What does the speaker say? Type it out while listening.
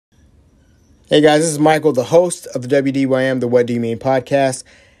Hey guys, this is Michael, the host of the WDYM, the What Do You Mean podcast.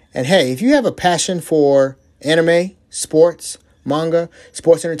 And hey, if you have a passion for anime, sports, manga,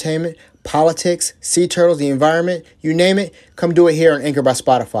 sports entertainment, politics, sea turtles, the environment, you name it, come do it here on Anchor by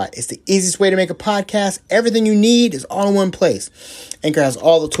Spotify. It's the easiest way to make a podcast. Everything you need is all in one place. Anchor has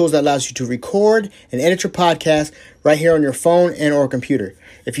all the tools that allows you to record and edit your podcast right here on your phone and or computer.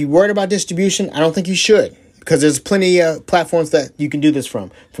 If you're worried about distribution, I don't think you should, because there's plenty of platforms that you can do this from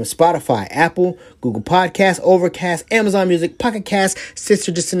Spotify, Apple, Google Podcasts, Overcast, Amazon Music, Pocket Cast,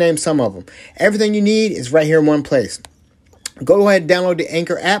 Stitcher, just to name some of them. Everything you need is right here in one place. Go ahead and download the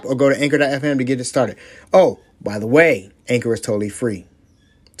Anchor app or go to anchor.fm to get it started. Oh, by the way, Anchor is totally free.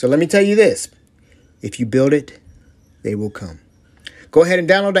 So let me tell you this. If you build it, they will come. Go ahead and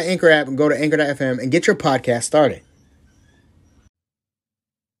download the Anchor app and go to anchor.fm and get your podcast started.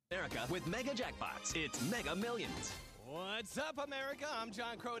 America with mega jackpots. It's Mega Millions. What's up, America? I'm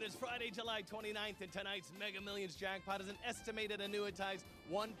John Crow. It's Friday, July 29th, and tonight's Mega Millions jackpot is an estimated annuitized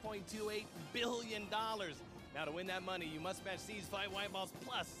 $1.28 billion. Now, to win that money, you must match these 5 white balls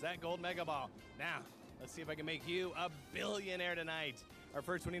plus that gold mega ball. Now, let's see if I can make you a billionaire tonight. Our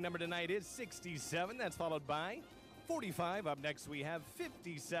first winning number tonight is 67. That's followed by 45. Up next, we have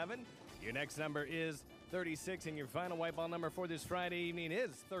 57. Your next number is 36, and your final white ball number for this Friday evening is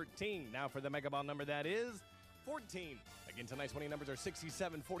 13. Now for the mega ball number, that is 14. Again, tonight's winning numbers are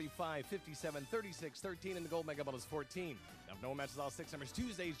 67, 45, 57, 36, 13, and the gold mega ball is 14. Now, if no one matches all 6 numbers,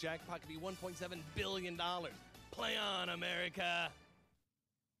 Tuesday's jackpot could be $1.7 billion. Play on, America.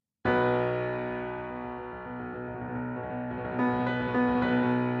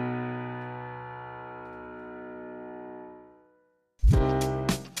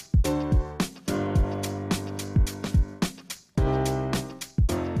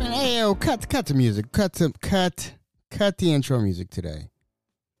 Cut the music. Cut the intro music today.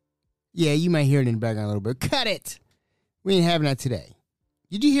 Yeah, you might hear it in the background a little bit. Cut it. We ain't having that today.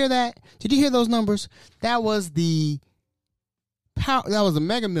 Did you hear that? Did you hear those numbers? That was the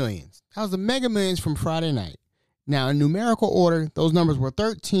Mega Millions. That was the Mega Millions from Friday night. Now, in numerical order, those numbers were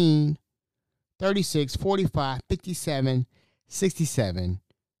 13, 36, 45, 57, 67,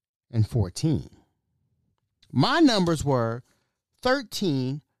 and 14. My numbers were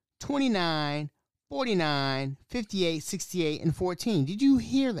 13, 29, 49, 58, 68, and 14. Did you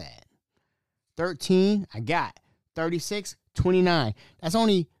hear that? 13, I got. 36, 29. That's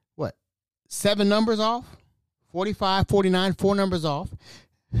only, 7 numbers off? 45, 49, 4 numbers off.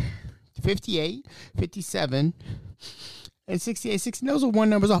 58, 57, and 68, 60. Those are 1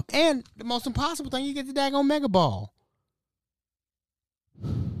 numbers off. And the most impossible thing, you get the daggone mega ball.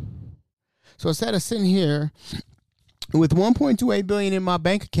 So instead of sitting here with $1.28 billion in my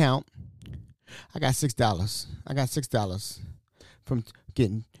bank account, I got $6. I got $6 from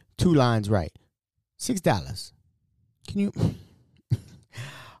getting 2 lines right. $6. Can you?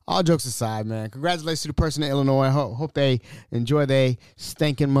 All jokes aside, man. Congratulations to the person in Illinois. Hope they enjoy their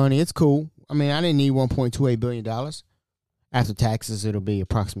stinking money. It's cool. I mean, I didn't need $1.28 billion. After taxes, it'll be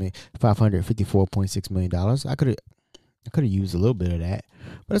approximately $554.6 million. I could have used a little bit of that,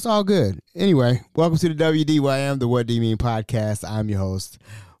 but it's all good. Anyway, welcome to the WDYM, the What Do You Mean podcast. I'm your host,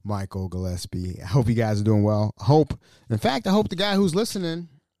 Michael Gillespie. I hope you guys are doing well. I hope the guy who's listening,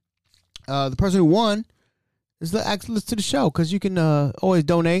 the person who won, is actually listen to the show, because you can always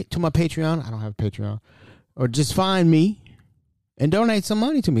donate to my Patreon. I don't have a Patreon. Or just find me and donate some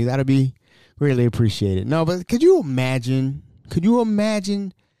money to me. That'll be really appreciated. No, but could you imagine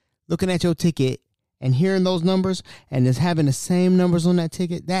looking at your ticket and hearing those numbers and just having the same numbers on that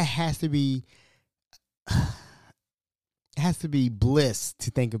ticket? That has to be bliss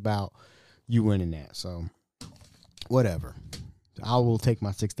to think about you winning that. So whatever. I will take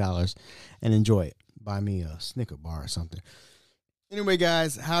my $6 and enjoy it. Buy me a Snicker bar or something. Anyway,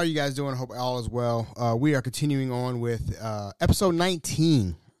 guys, how are you guys doing? I hope all is well. We are continuing on with episode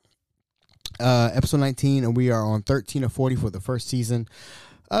 19. And we are on 13 of 40 for the first season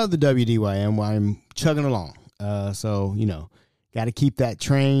of the WDYM, while I'm chugging along. So, got to keep that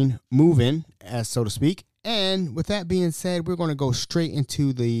train moving, as so to speak. And with that being said, we're going to go straight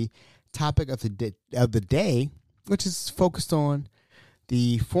into the topic of the day, which is focused on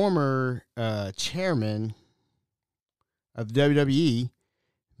the former chairman of the WWE,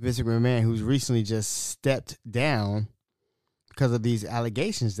 Vince McMahon, who's recently just stepped down because of these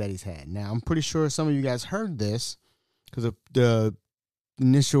allegations that he's had. Now, I'm pretty sure some of you guys heard this, because the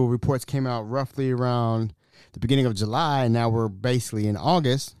initial reports came out roughly around the beginning of July, and now we're basically in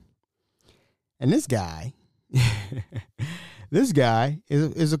August. And this guy,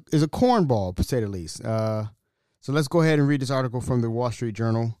 is a cornball, to say the least. So let's go ahead and read this article from the Wall Street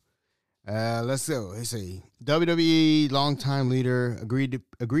Journal. Let's go. Let's see. WWE longtime leader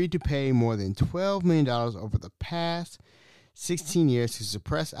agreed to pay more than $12 million over the past 16 years to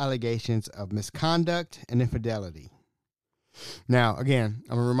suppress allegations of misconduct and infidelity. Now, again,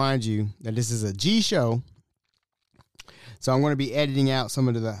 I'm going to remind you that this is a G show, so I'm going to be editing out some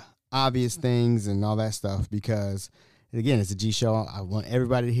of the obvious things and all that stuff because, again, it's a G show. I want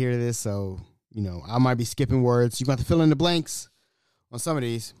everybody to hear this, so, I might be skipping words. You're going to have to fill in the blanks on some of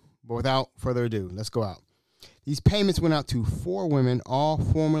these, but without further ado, let's go out. These payments went out to 4 women, all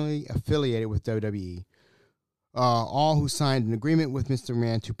formerly affiliated with WWE, all who signed an agreement with Mr.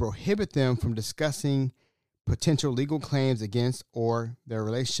 McMahon to prohibit them from discussing potential legal claims against or their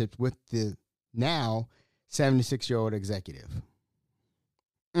relationships with the now 76-year-old executive.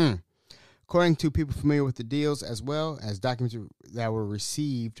 According to people familiar with the deals, as well as documents that were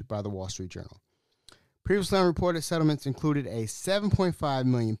received by the Wall Street Journal. Previously unreported settlements included a $7.5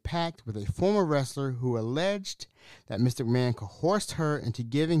 million pact with a former wrestler who alleged that Mr. McMahon coerced her into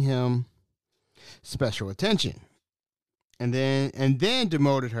giving him special attention, and then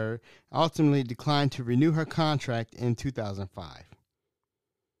demoted her, ultimately declined to renew her contract in 2005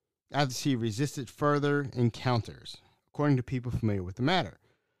 after she resisted further encounters, according to people familiar with the matter.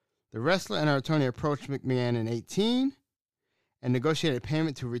 The wrestler and her attorney approached McMahon in 2018 and negotiated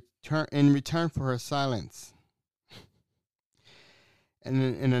payment in return for her silence.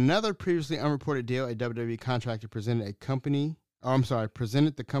 And in another previously unreported deal, a WWE contractor presented the company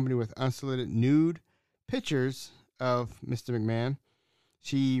with unsolicited nude pictures of Mr. McMahon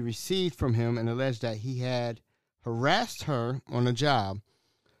she received from him and alleged that he had harassed her on a job,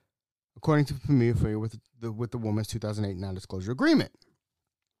 according to familiar with the woman's 2008 non-disclosure agreement.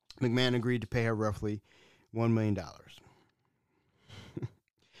 McMahon agreed to pay her roughly $1 million.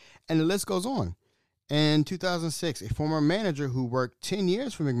 And the list goes on. In 2006, a former manager who worked 10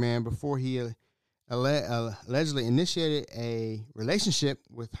 years for McMahon before he allegedly initiated a relationship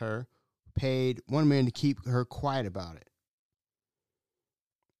with her paid $1 million to keep her quiet about it.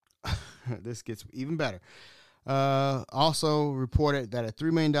 This gets even better. Also reported that a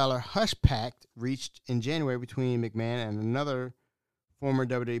 $3 million hush pact reached in January between McMahon and another former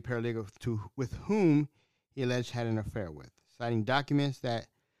WWE paralegal with whom he alleged had an affair with, citing documents that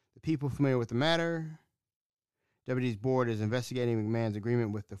the people familiar with the matter. WWE's board is investigating McMahon's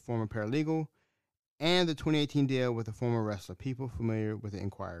agreement with the former paralegal and the 2018 deal with the former wrestler, people familiar with the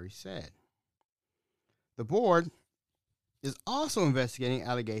inquiry said. The board is also investigating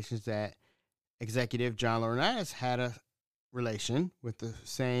allegations that executive John Laurinaitis had a relation with the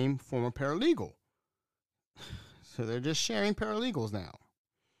same former paralegal. So they're just sharing paralegals now.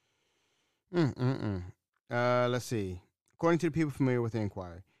 Let's see. According to the people familiar with the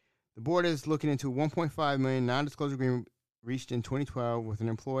inquiry, the board is looking into a $1.5 million non-disclosure agreement reached in 2012 with an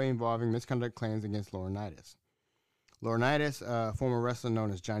employee involving misconduct claims against Laurinaitis. Laurinaitis, a former wrestler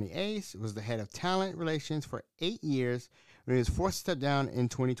known as Johnny Ace, was the head of talent relations for 8 years when he was forced to step down in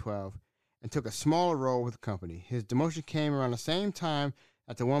 2012 and took a smaller role with the company. His demotion came around the same time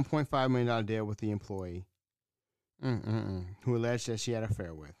at the $1.5 million deal with the employee who alleged that she had an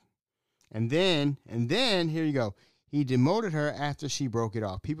affair with. And then, here you go. He demoted her after she broke it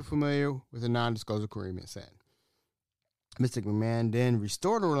off. People familiar with the non-disclosure agreement said. Mr. McMahon then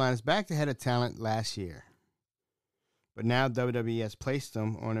restored Laurinaitis back to head of talent last year. But now WWE has placed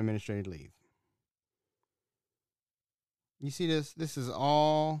him on administrative leave. You see this? This is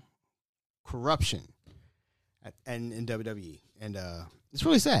all corruption in WWE. And it's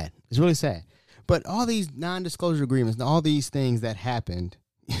really sad. It's really sad. But all these non-disclosure agreements, all these things that happened,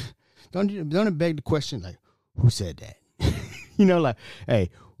 don't it beg the question, like, who said that? Like, hey,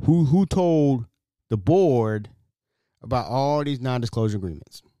 who told the board about all these non-disclosure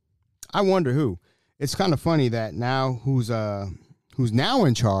agreements? I wonder who. It's kind of funny that now who's now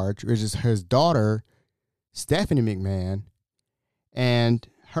in charge is his daughter, Stephanie McMahon, and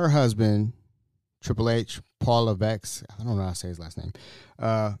her husband, Triple H, Paul Levesque. I don't know how to say his last name.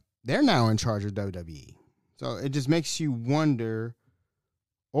 They're now in charge of WWE. So it just makes you wonder,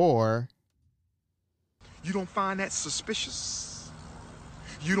 or... You don't find that suspicious?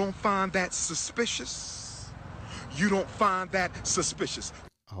 You don't find that suspicious? You don't find that suspicious?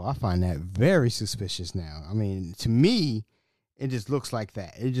 Oh, I find that very suspicious now. I mean, to me, it just looks like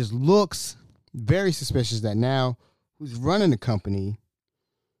that. It just looks very suspicious that now who's running the company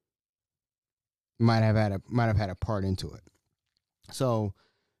might have had a part into it. So,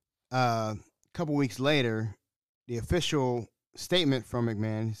 a couple weeks later, the official statement from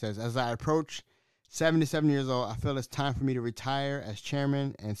McMahon says, "As I approach 77 years old, I feel it's time for me to retire as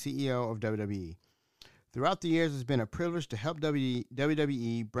chairman and CEO of WWE. Throughout the years, it's been a privilege to help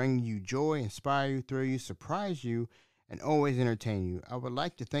WWE bring you joy, inspire you, thrill you, surprise you, and always entertain you. I would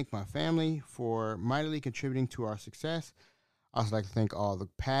like to thank my family for mightily contributing to our success. I also like to thank all the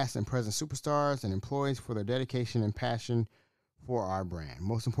past and present superstars and employees for their dedication and passion for our brand.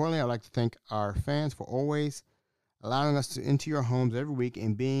 Most importantly, I'd like to thank our fans for always allowing us into your homes every week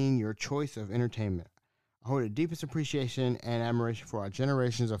and being your choice of entertainment. I hold the deepest appreciation and admiration for our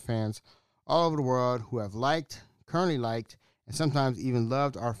generations of fans all over the world who have liked, currently liked, and sometimes even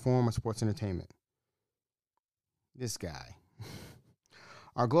loved our form of sports entertainment. This guy.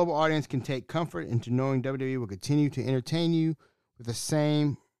 Our global audience can take comfort into knowing WWE will continue to entertain you with the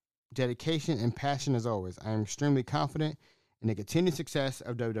same dedication and passion as always. I am extremely confident in the continued success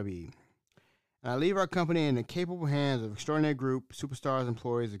of WWE. And I leave our company in the capable hands of an extraordinary group, superstars,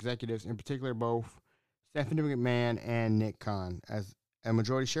 employees, executives, in particular both Stephanie McMahon and Nick Khan. As a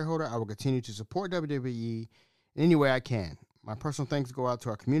majority shareholder, I will continue to support WWE in any way I can. My personal thanks go out to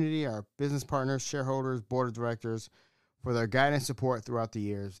our community, our business partners, shareholders, board of directors for their guidance and support throughout the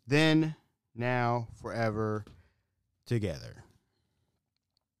years. Then, now, forever, together.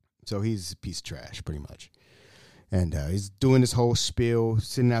 So he's a piece of trash, pretty much. And he's doing this whole spiel,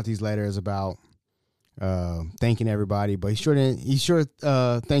 sending out these letters about thanking everybody. But he sure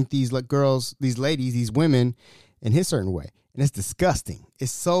thanked these girls, these ladies, these women in his certain way. And it's disgusting.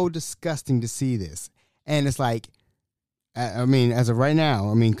 It's so disgusting to see this. And it's like, I mean, as of right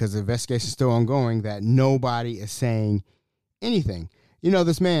now, because the investigation's still ongoing, that nobody is saying anything. You know,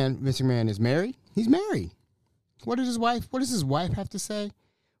 this man, Vince McMahon, is married. He's married. What does his wife have to say?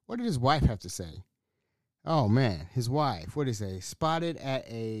 What did his wife have to say? Oh, man, his wife, what did he say? Spotted at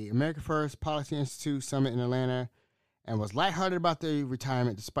a America First Policy Institute summit in Atlanta and was lighthearted about the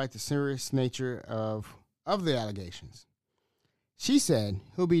retirement despite the serious nature of the allegations. She said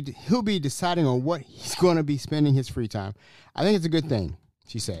he'll be deciding on what he's going to be spending his free time. I think it's a good thing,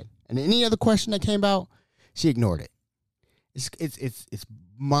 she said. And any other question that came out, she ignored it. It's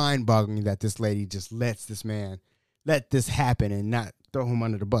mind-boggling that this lady just lets this man let this happen and not throw him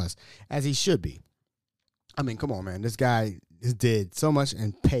under the bus, as he should be. I mean, come on, man. This guy did so much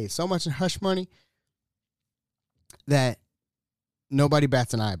and paid so much in hush money that nobody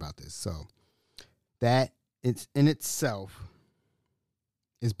bats an eye about this. So that it's in itself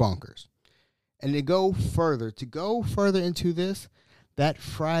is bonkers. And to go further into this, that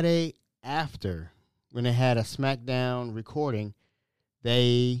Friday after, when they had a SmackDown recording,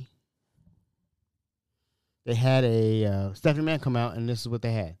 they had a Stephanie McMahon come out, and this is what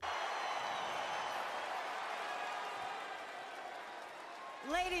they had.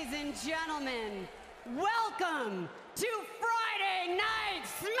 Ladies and gentlemen, welcome to Friday Night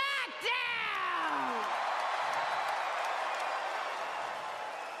SmackDown!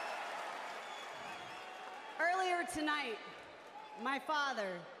 Earlier tonight, my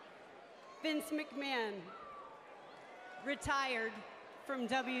father, Vince McMahon, retired from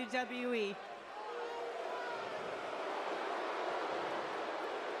WWE.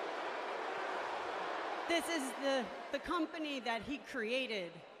 This is the company that he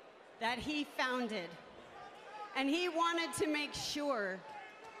created, that he founded. And he wanted to make sure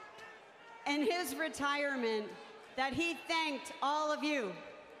in his retirement that he thanked all of you.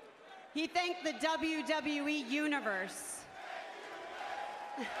 He thanked the WWE Universe.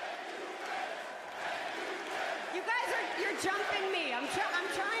 You guys you're jumping me. I'm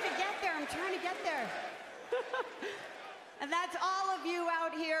trying to get there. And that's all of you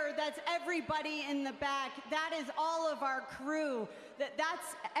out here. That's everybody in the back. That is all of our crew.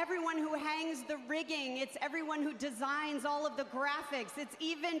 That's everyone who hangs the rigging. It's everyone who designs all of the graphics. It's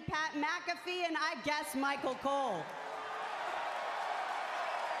even Pat McAfee and I guess Michael Cole.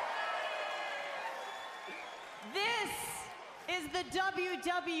 This is the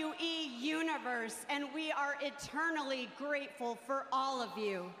WWE Universe, and we are eternally grateful for all of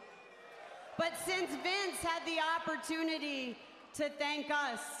you. But since Vince had the opportunity to thank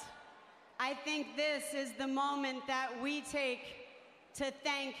us, I think this is the moment that we take to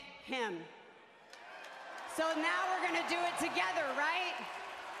thank him. So now we're going to do it together, right?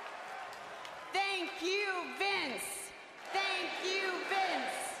 Thank you, Vince. Thank you,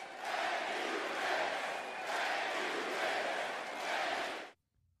 Vince.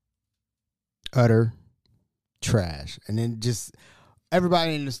 Utter trash. And then just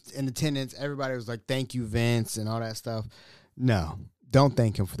everybody in attendance, everybody was like, thank you, Vince, and all that stuff. No, don't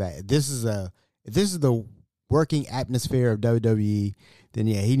thank him for that. If this is the working atmosphere of WWE, then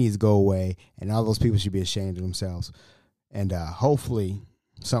yeah, he needs to go away, and all those people should be ashamed of themselves. And hopefully,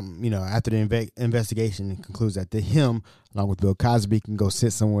 something, after the investigation concludes that him, along with Bill Cosby, can go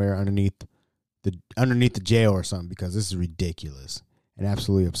sit somewhere underneath underneath the jail or something, because this is ridiculous and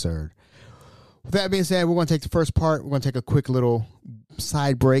absolutely absurd. With that being said, we're going to take the first part. We're going to take a quick little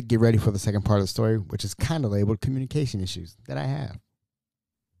side break, get ready for the second part of the story, which is kind of labeled communication issues that I have.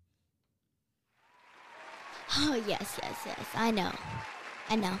 Oh, yes. I know.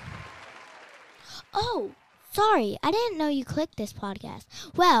 Oh, sorry. I didn't know you clicked this podcast.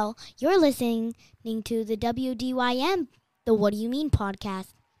 Well, you're listening to the WDYM, the What Do You Mean podcast.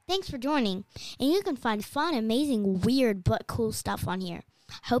 Thanks for joining. And you can find fun, amazing, weird, but cool stuff on here.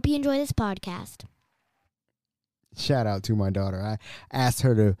 Hope you enjoy this podcast. Shout out to my daughter. I asked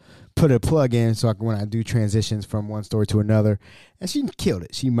her to put a plug in so when I do transitions from one story to another, and she killed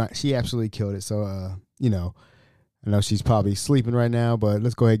it. She absolutely killed it. So, I know she's probably sleeping right now, but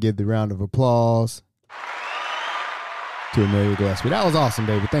let's go ahead and give the round of applause to Amelia Gillespie. That was awesome,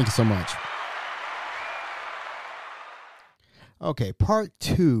 baby. Thank you so much. Okay, part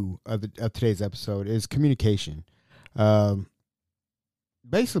 2 of today's episode is communication.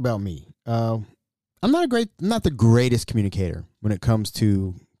 Basically about me. I'm not the greatest communicator when it comes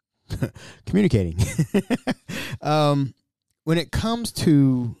to communicating. When it comes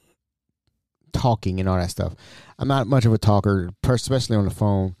to talking and all that stuff, I'm not much of a talker, especially on the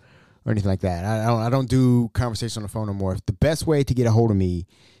phone or anything like that. I don't do conversations on the phone no more. The best way to get a hold of me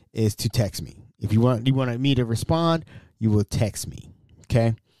is to text me. If you want me to respond, you will text me.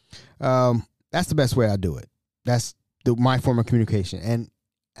 Okay, that's the best way I do it. That's my form of communication, and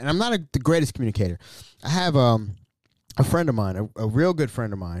I'm not the greatest communicator. I have a friend of mine, a real good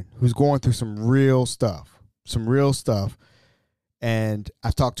friend of mine, who's going through some real stuff, and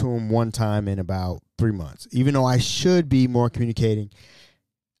I've talked to him one time in about 3 months. Even though I should be more communicating,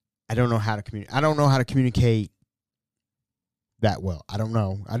 I don't know how to communicate. I don't know how to communicate that well. I don't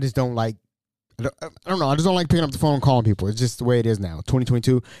know. I just don't like. I don't know. I just don't like picking up the phone and calling people. It's just the way it is now.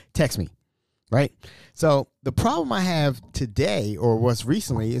 2022. Text me. Right? So the problem I have today, or was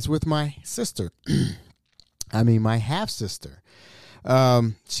recently, is with my sister. My half-sister.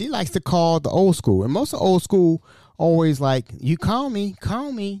 She likes to call the old school. And most of the old school always like, you call me.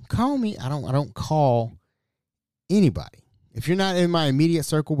 I don't call anybody. If you're not in my immediate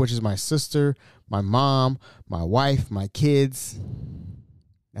circle, which is my sister, my mom, my wife, my kids,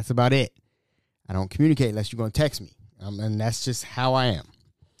 that's about it. I don't communicate unless you're going to text me. And that's just how I am.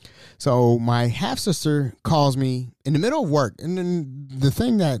 So my half-sister calls me in the middle of work. And then the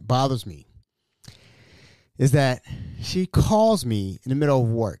thing that bothers me is that she calls me in the middle of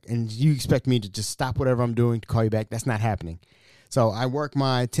work. And you expect me to just stop whatever I'm doing to call you back. That's not happening. So I work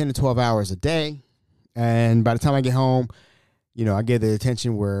my 10 to 12 hours a day. And by the time I get home, I get the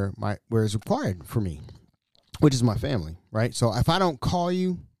attention where it's required for me, which is my family, right? So if I don't call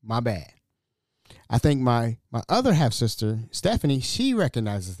you, my bad. I think my other half-sister, Stephanie, she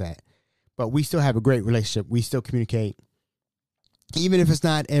recognizes that. But we still have a great relationship. We still communicate. Even if it's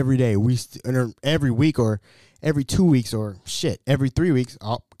not every day, every week or every 2 weeks or every 3 weeks.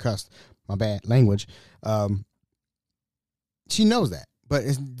 Oh, cussed. My bad language. She knows that, but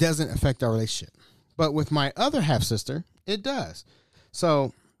it doesn't affect our relationship. But with my other half-sister, it does.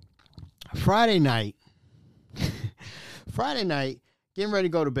 So Friday night, getting ready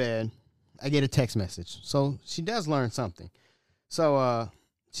to go to bed, I get a text message. So she does learn something. So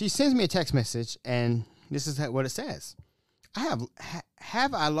she sends me a text message, and this is what it says.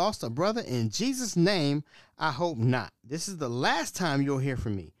 Have I lost a brother? In Jesus' name, I hope not. This is the last time you'll hear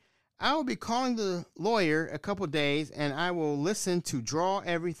from me. I will be calling the lawyer a couple days, and I will listen to draw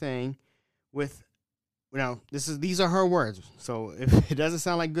everything with, these are her words. So if it doesn't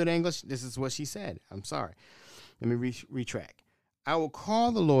sound like good English, this is what she said. I'm sorry. Let me retract. I will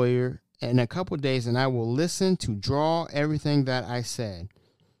call the lawyer in a couple of days, and I will listen to draw everything that I said.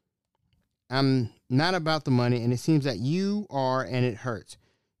 I'm not about the money, and it seems that you are, and it hurts.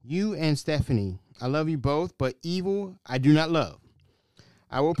 You and Stephanie, I love you both, but evil I do not love.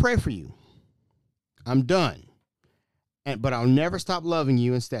 I will pray for you. I'm done. But I'll never stop loving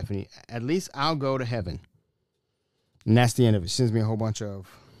you and Stephanie. At least I'll go to heaven. And that's the end of it. She sends me a whole bunch of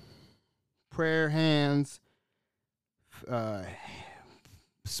prayer hands,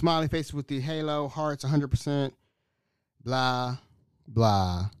 smiley faces with the halo, hearts 100%, blah,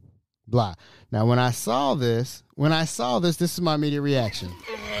 blah, blah. Now, when I saw this, this is my immediate reaction.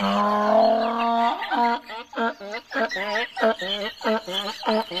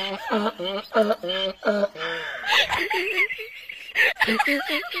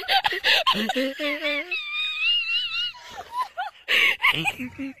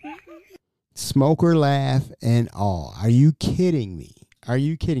 Smoker laugh and all. Are you kidding me?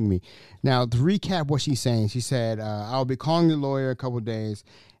 Now, to recap what she's saying, she said, I'll be calling the lawyer a couple of days,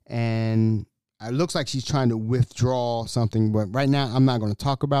 and It looks like she's trying to withdraw something, but right now I'm not going to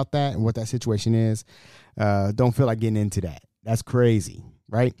talk about that and what that situation is. Don't feel like getting into that. That's crazy,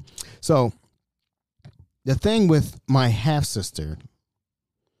 right? So the thing with my half sister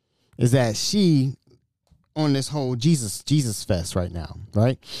is that she on this whole Jesus fest right now,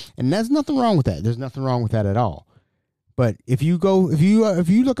 right? And there's nothing wrong with that. There's nothing wrong with that at all. But if you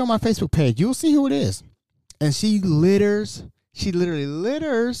look on my Facebook page, you'll see who it is. And she literally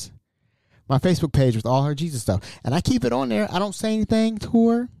litters my Facebook page with all her Jesus stuff. And I keep it on there. I don't say anything to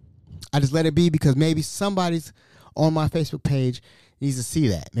her. I just let it be because maybe somebody's on my Facebook page needs to see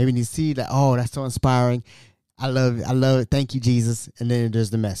that. Maybe needs to see that, oh, that's so inspiring. I love it. I love it. Thank you, Jesus. And then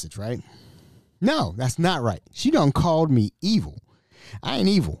there's the message, right? No, that's not right. She done called me evil. I ain't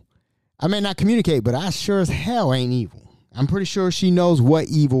evil. I may not communicate, but I sure as hell ain't evil. I'm pretty sure she knows what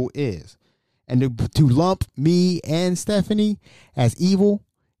evil is. And to lump me and Stephanie as evil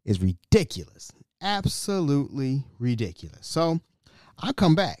is ridiculous. Absolutely ridiculous. So I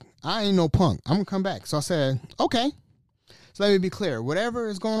come back. I ain't no punk. I'm going to come back. So I said, okay. So let me be clear. Whatever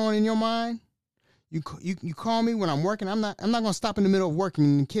is going on in your mind, you call me when I'm working. I'm not going to stop in the middle of working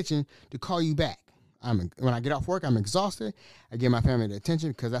in the kitchen to call you back. When I get off work, I'm exhausted. I give my family the attention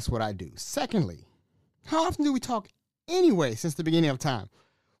because that's what I do. Secondly, how often do we talk anyway since the beginning of time?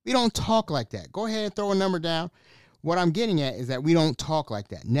 We don't talk like that. Go ahead and throw a number down. What I'm getting at is that we don't talk like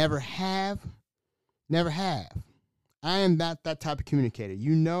that. Never have. Never have. I am not that type of communicator.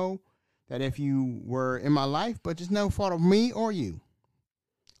 You know that if you were in my life, but just no fault of me or you.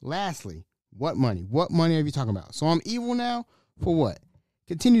 Lastly, what money? What money are you talking about? So I'm evil now? For what?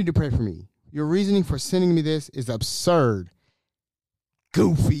 Continue to pray for me. Your reasoning for sending me this is absurd.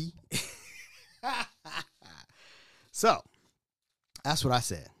 Goofy. So, that's what I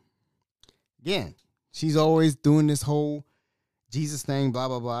said. Again, she's always doing this whole Jesus thing, blah,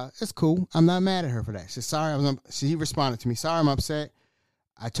 blah, blah. It's cool. I'm not mad at her for that. She's sorry. She responded to me. Sorry, I'm upset.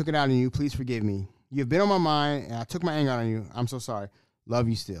 I took it out on you. Please forgive me. You've been on my mind, and I took my anger out on you. I'm so sorry. Love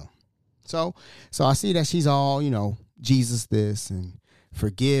you still. So I see that she's all, Jesus this and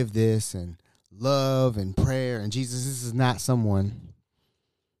forgive this and love and prayer. And Jesus, this is not someone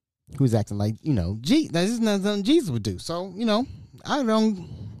who's acting like, this is not something Jesus would do. So, I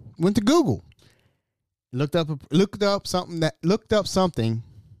went to Google, looked up something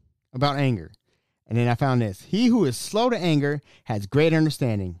about anger. And then I found this. He who is slow to anger has great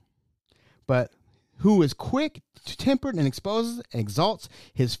understanding, but who is quick to tempered and exalts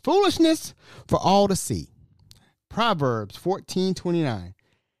his foolishness for all to see. Proverbs 14:29.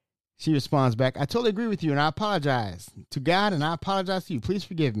 She responds back, I totally agree with you, and I apologize to God, and I apologize to you. Please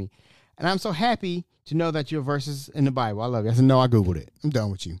forgive me. And I'm so happy to know that your verses in the Bible. I love you. I said, no, I Googled it. I'm done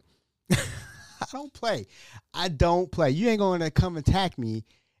with you. I don't play. You ain't going to come attack me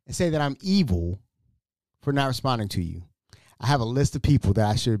and say that I'm evil for not responding to you. I have a list of people that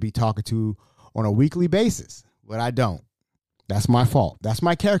I should be talking to on a weekly basis, but I don't. That's my fault. That's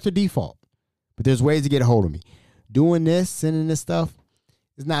my character default. But there's ways to get a hold of me. Doing this, sending this stuff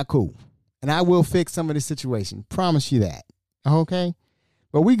is not cool. And I will fix some of this situation. Promise you that. Okay?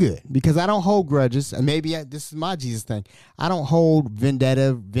 But we good because I don't hold grudges. And maybe this is my Jesus thing. I don't hold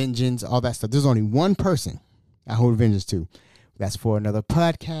vendetta, vengeance, all that stuff. There's only one person I hold vengeance to. That's for another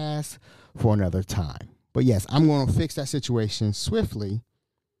podcast, for another time. But yes, I'm going to fix that situation swiftly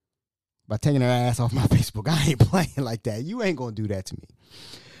by taking her ass off my Facebook. I ain't playing like that. You ain't going to do that to me.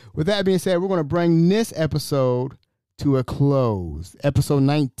 With that being said, we're going to bring this episode to a close. Episode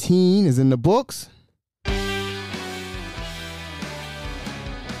 19 is in the books.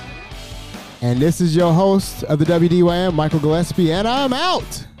 And this is your host of the WDYM, Michael Gillespie, and I'm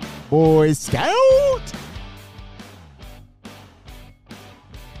out. Boy Scout.